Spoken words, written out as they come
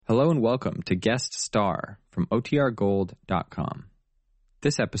Hello and welcome to Guest Star from OTRGold.com.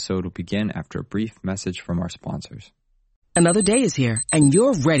 This episode will begin after a brief message from our sponsors. Another day is here, and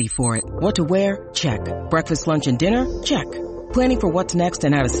you're ready for it. What to wear? Check. Breakfast, lunch, and dinner? Check. Planning for what's next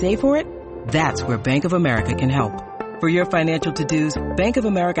and how to save for it? That's where Bank of America can help. For your financial to-dos, Bank of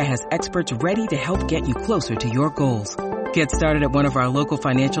America has experts ready to help get you closer to your goals. Get started at one of our local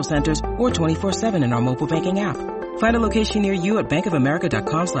financial centers or 24/7 in our mobile banking app. Find a location near you at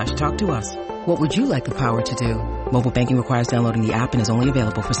bankofamerica.com/talktous. What would you like the power to do? Mobile banking requires downloading the app and is only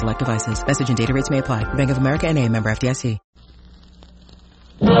available for select devices. Message and data rates may apply. Bank of America N.A., member FDIC.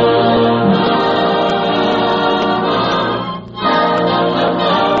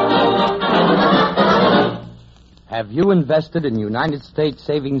 Have you invested in United States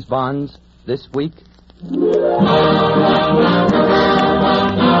savings bonds this week?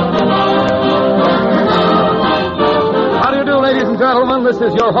 Ladies and gentlemen, this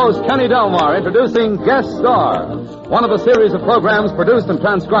is your host, Kenny Delmar, introducing Guest Star, one of a series of programs produced and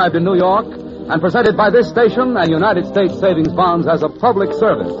transcribed in New York and presented by this station and United States Savings Bonds as a public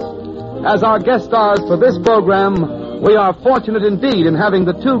service. As our guest stars for this program, we are fortunate indeed in having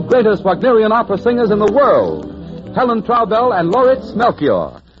the two greatest Wagnerian opera singers in the world, Helen Traubel and Lauritz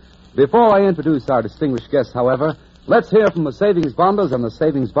Melchior. Before I introduce our distinguished guests, however, let's hear from the Savings Bonders and the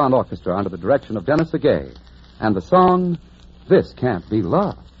Savings Bond Orchestra under the direction of Dennis Agay, and the song, This Can't Be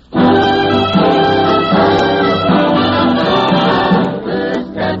Love. This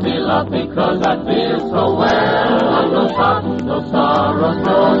can't be love because I feel so well. No thoughts, no sorrows,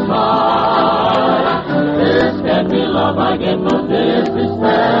 no sorrow. This can't be love, I get no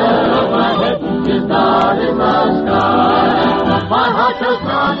disrespect. My head is not in the sky. My heart does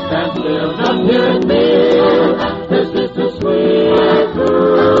not stand still, just hear it beat. This is too sweet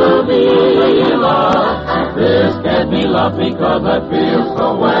to be love. This can't be love because I feel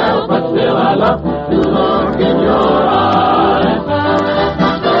so well, but still I love to look in your eyes.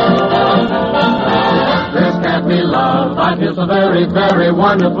 This can't be love, I feel so very, very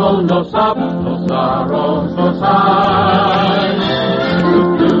wonderful. No sob, no sorrow, no sighs.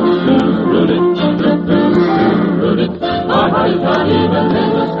 My heart is not even in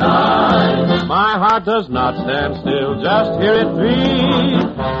the sky. My heart does not stand still, just hear it beat.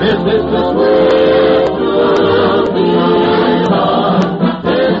 This is the sweet to be love.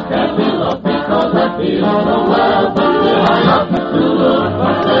 This can't be love because I feel so well, but still I love to look,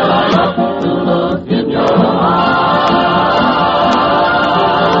 but still I love to look in your eyes.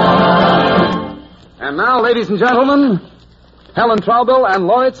 And now, ladies and gentlemen, Helen Traubel and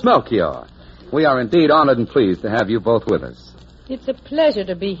Lauritz Melchior. We are indeed honored and pleased to have you both with us. It's a pleasure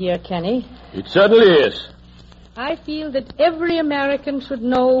to be here, Kenny. It certainly is. I feel that every American should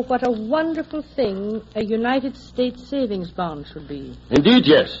know what a wonderful thing a United States savings bond should be. Indeed,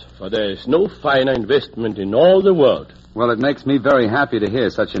 yes, for there is no finer investment in all the world. Well, it makes me very happy to hear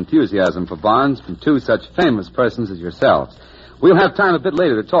such enthusiasm for bonds from two such famous persons as yourselves. We'll have time a bit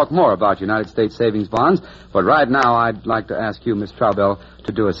later to talk more about United States savings bonds, but right now I'd like to ask you, Miss Traubel,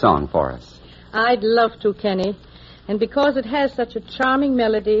 to do a song for us. I'd love to, Kenny. And because it has such a charming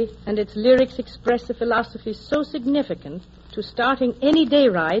melody and its lyrics express a philosophy so significant to starting any day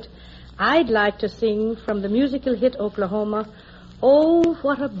right, I'd like to sing from the musical hit Oklahoma, Oh,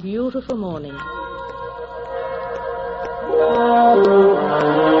 What a Beautiful Morning.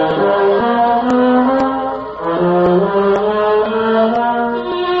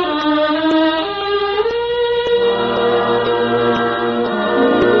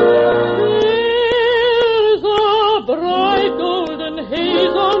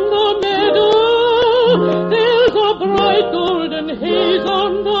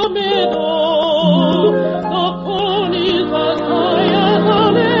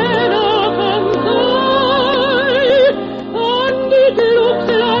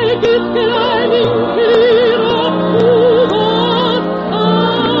 It's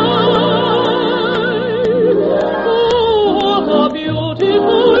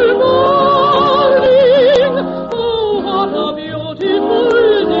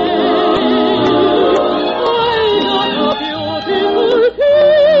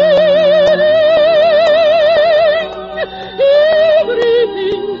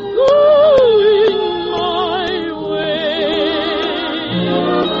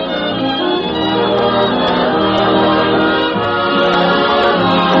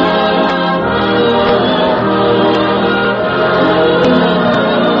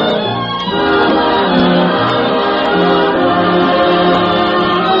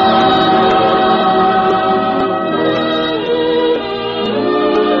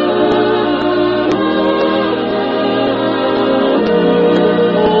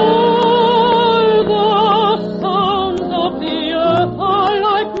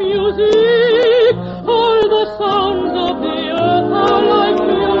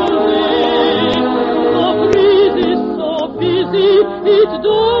it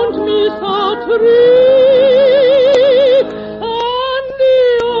don't miss a tree, and the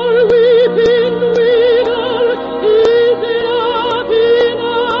old weeping widow is laughing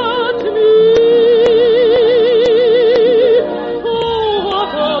at me. Oh,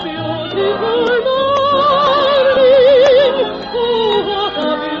 what a beautiful morning! Oh, what a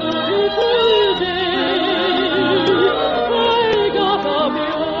beautiful day! I got a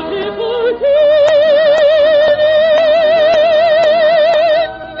beautiful feeling.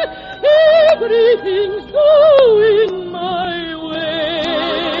 Everything's going my way.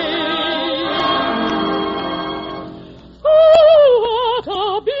 Oh, what a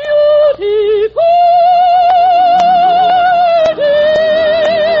beautiful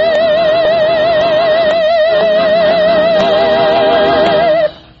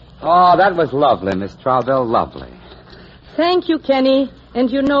Oh, that was lovely, Miss Troutdale, lovely. Thank you, Kenny. And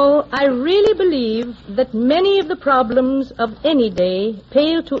you know, I really believe that many of the problems of any day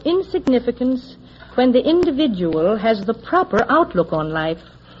pale to insignificance when the individual has the proper outlook on life.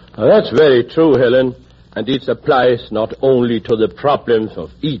 That's very true, Helen. And it applies not only to the problems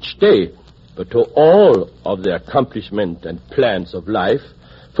of each day, but to all of the accomplishment and plans of life.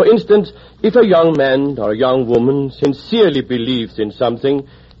 For instance, if a young man or a young woman sincerely believes in something,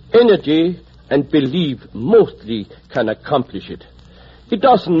 energy and belief mostly can accomplish it. It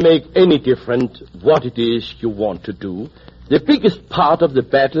doesn't make any difference what it is you want to do. The biggest part of the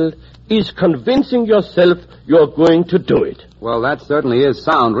battle is convincing yourself you're going to do it. Well, that certainly is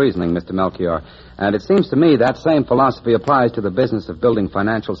sound reasoning, Mr. Melchior. And it seems to me that same philosophy applies to the business of building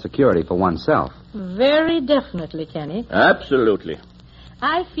financial security for oneself. Very definitely, Kenny. Absolutely.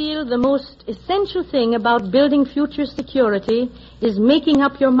 I feel the most essential thing about building future security is making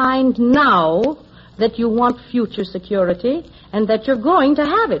up your mind now that you want future security and that you're going to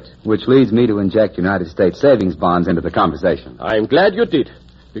have it. Which leads me to inject United States savings bonds into the conversation. I'm glad you did,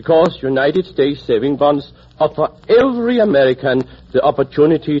 because United States saving bonds offer every American the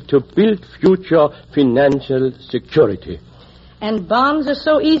opportunity to build future financial security. And bonds are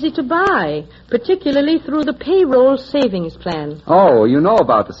so easy to buy, particularly through the payroll savings plan. Oh, you know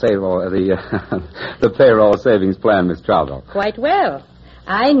about the payroll savings plan, Miss Troutdale. Quite well.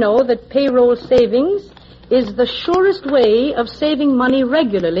 I know that payroll savings is the surest way of saving money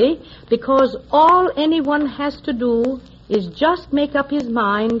regularly, because all anyone has to do is just make up his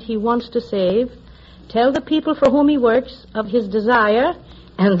mind he wants to save, tell the people for whom he works of his desire,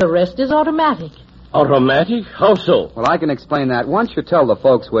 and the rest is automatic. Automatic? How so? Well, I can explain that. Once you tell the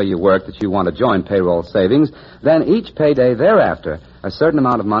folks where you work that you want to join payroll savings, then each payday thereafter, a certain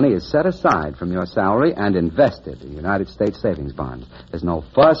amount of money is set aside from your salary and invested in United States savings bonds. There's no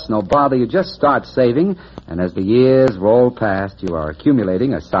fuss, no bother. You just start saving, and as the years roll past, you are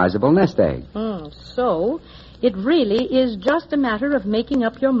accumulating a sizable nest egg. So it really is just a matter of making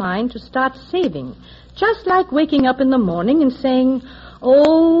up your mind to start saving. Just like waking up in the morning and saying,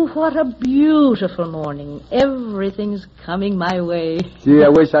 "Oh, what a beautiful morning. Everything's coming my way." Gee, I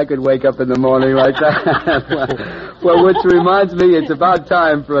wish I could wake up in the morning like that. Well, which reminds me, it's about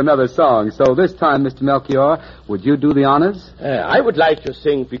time for another song. So this time, Mr. Melchior, would you do the honors? I would like to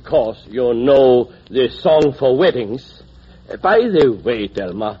sing because you know the song for weddings. By the way,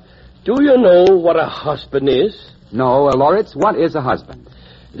 Delma, do you know what a husband is? No, Loritz, what is a husband?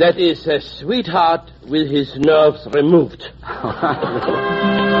 That is a sweetheart with his nerves removed.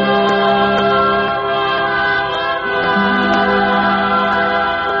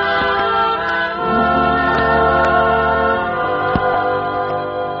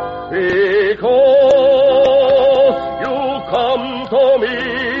 Because you come to me,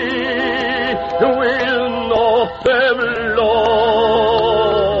 you will not have love,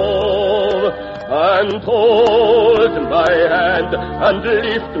 and hold my hand and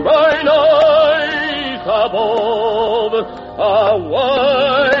lift mine eyes above. A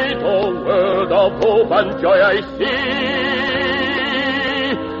wide world of hope and joy I see,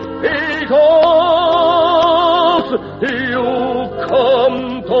 because you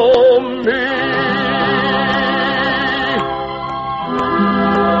come to me.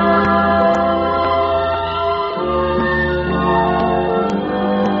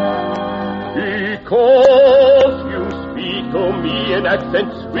 Because you speak to me in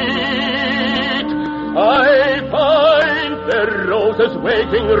accents sweet, I find the roses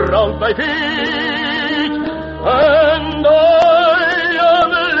waiting round my feet, and I am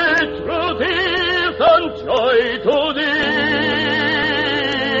led through tears and joy to thee,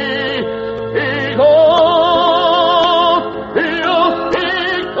 because you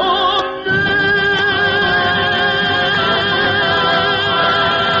speak to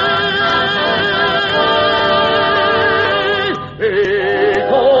me.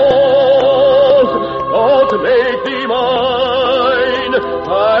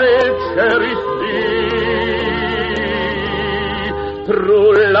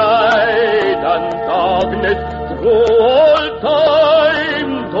 through light and darkness, through all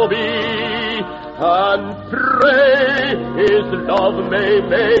time to be, and pray his love may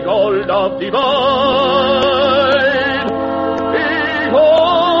make all love divine. Because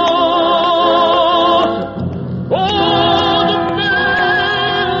all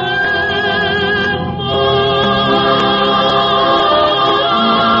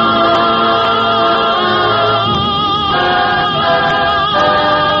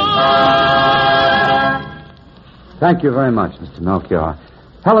Thank you very much, Mr. Melchior.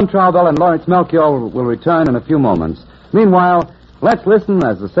 Helen Traubel and Lawrence Melchior will return in a few moments. Meanwhile, let's listen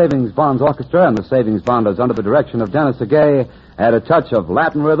as the Savings Bonds Orchestra and the Savings Bonders under the direction of Dennis Agay add a touch of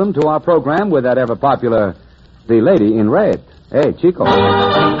Latin rhythm to our program with that ever-popular The Lady in Red. Hey, Chico. Have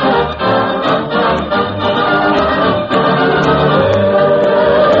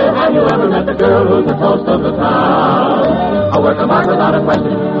you ever met the girl who's the toast of the town? A work of art without a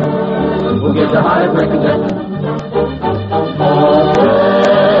question, who gives you heart break congestion?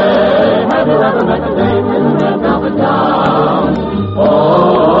 Have you ever met the dame in the red velvet gown?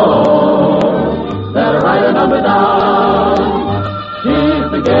 Oh, better write her number down. She's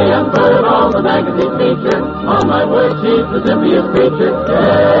the gay young bird all the magazines feature. On my word, she's the zippiest creature.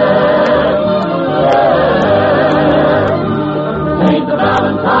 Yeah. Ain't the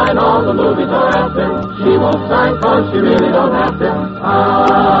Valentine all the movies are after. She won't sign cause she really don't have to.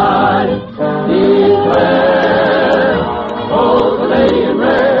 I declare, oh, the lady in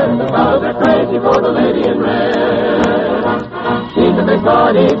red, the fellows are crazy for the lady in red. She's a big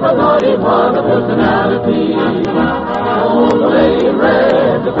body, but naughty one of personality. Oh, the lady in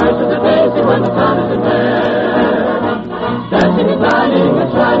red, the price of the daisy when the sun is in bed. Dancing and dining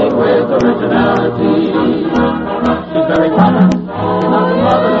and shining with originality. She's very clever, she's not the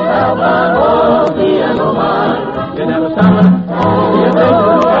mother of Alpine, oh, the end of mine. You never stop her, she's a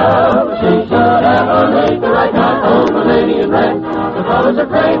dangerous girl. She should ever make the right guy. Oh, the lady in red, the fellas are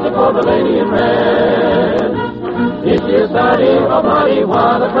crazy for the lady in red. Is she a study or body,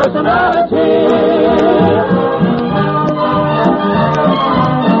 what a personality?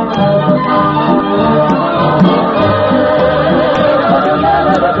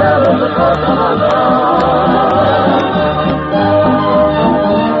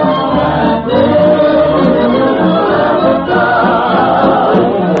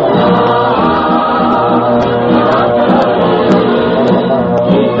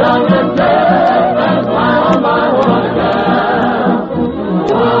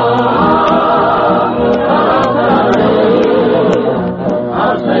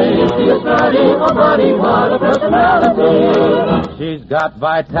 She's got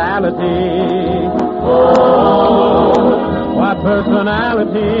vitality. Oh, what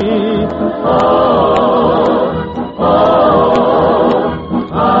personality.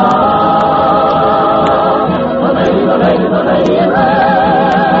 The lady in red.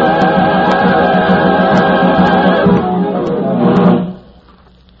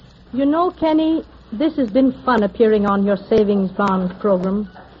 You know, Kenny, this has been fun appearing on your Savings Bonds program.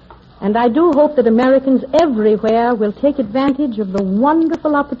 And I do hope that Americans everywhere will take advantage of the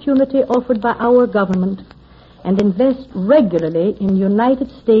wonderful opportunity offered by our government and invest regularly in United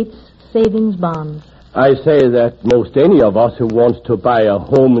States savings bonds. I say that most any of us who wants to buy a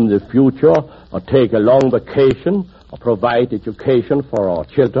home in the future or take a long vacation or provide education for our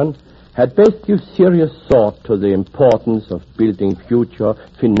children had best give serious thought to the importance of building future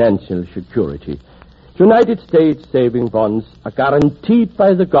financial security. United States saving bonds are guaranteed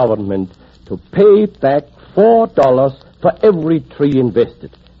by the government to pay back $4 for every $3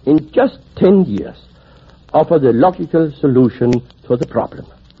 invested in just 10 years. Offer the logical solution to the problem.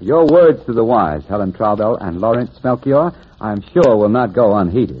 Your words to the wise, Helen Traubel and Lawrence Melchior, I'm sure will not go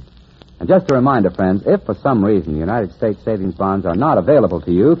unheeded. And just a reminder, friends, if for some reason United States savings bonds are not available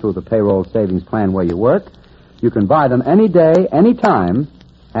to you through the payroll savings plan where you work, you can buy them any day, any time,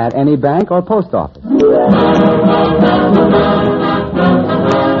 at any bank or post office.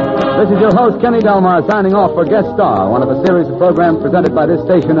 This is your host, Kenny Delmar, signing off for Guest Star, one of a series of programs presented by this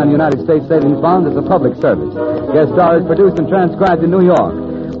station and United States Savings Bonds as a public service. Guest Star is produced and transcribed in New York.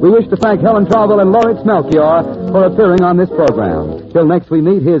 We wish to thank Helen Traubel and Lawrence Melchior for appearing on this program. Till next we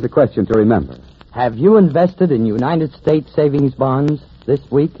meet, here's a question to remember. Have you invested in United States savings bonds this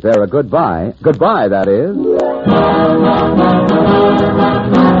week? They're a good buy. Good buy, that is.